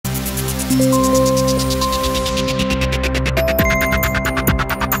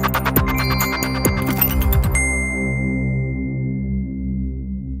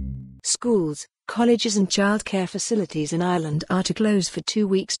Schools, colleges and childcare facilities in Ireland are to close for 2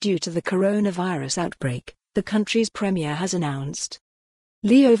 weeks due to the coronavirus outbreak, the country's premier has announced.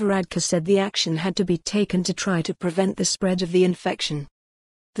 Leo Varadkar said the action had to be taken to try to prevent the spread of the infection.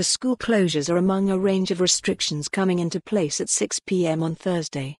 The school closures are among a range of restrictions coming into place at 6 p.m. on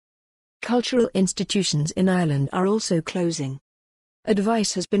Thursday. Cultural institutions in Ireland are also closing.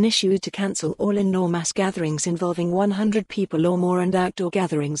 Advice has been issued to cancel all indoor mass gatherings involving 100 people or more and outdoor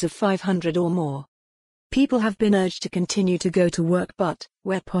gatherings of 500 or more. People have been urged to continue to go to work but,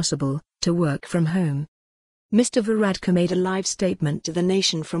 where possible, to work from home. Mr. Varadkar made a live statement to the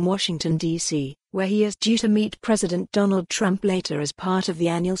nation from Washington, D.C., where he is due to meet President Donald Trump later as part of the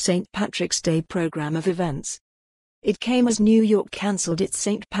annual St. Patrick's Day program of events. It came as New York cancelled its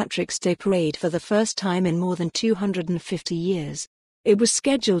St. Patrick's Day parade for the first time in more than 250 years. It was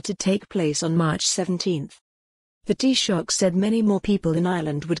scheduled to take place on March 17. The Taoiseach said many more people in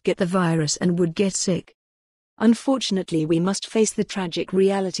Ireland would get the virus and would get sick. Unfortunately, we must face the tragic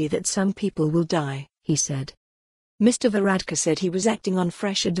reality that some people will die, he said. Mr. Varadkar said he was acting on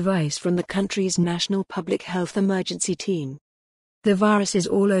fresh advice from the country's National Public Health Emergency Team. The virus is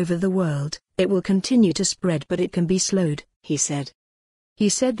all over the world, it will continue to spread but it can be slowed, he said. He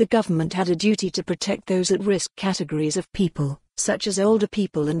said the government had a duty to protect those at risk categories of people, such as older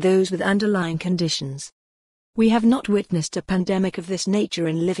people and those with underlying conditions. We have not witnessed a pandemic of this nature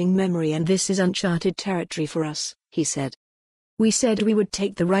in living memory and this is uncharted territory for us, he said. We said we would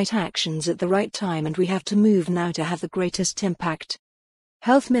take the right actions at the right time and we have to move now to have the greatest impact.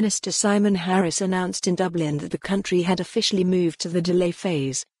 Health Minister Simon Harris announced in Dublin that the country had officially moved to the delay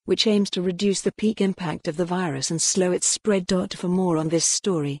phase, which aims to reduce the peak impact of the virus and slow its spread. For more on this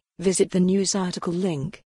story, visit the news article link.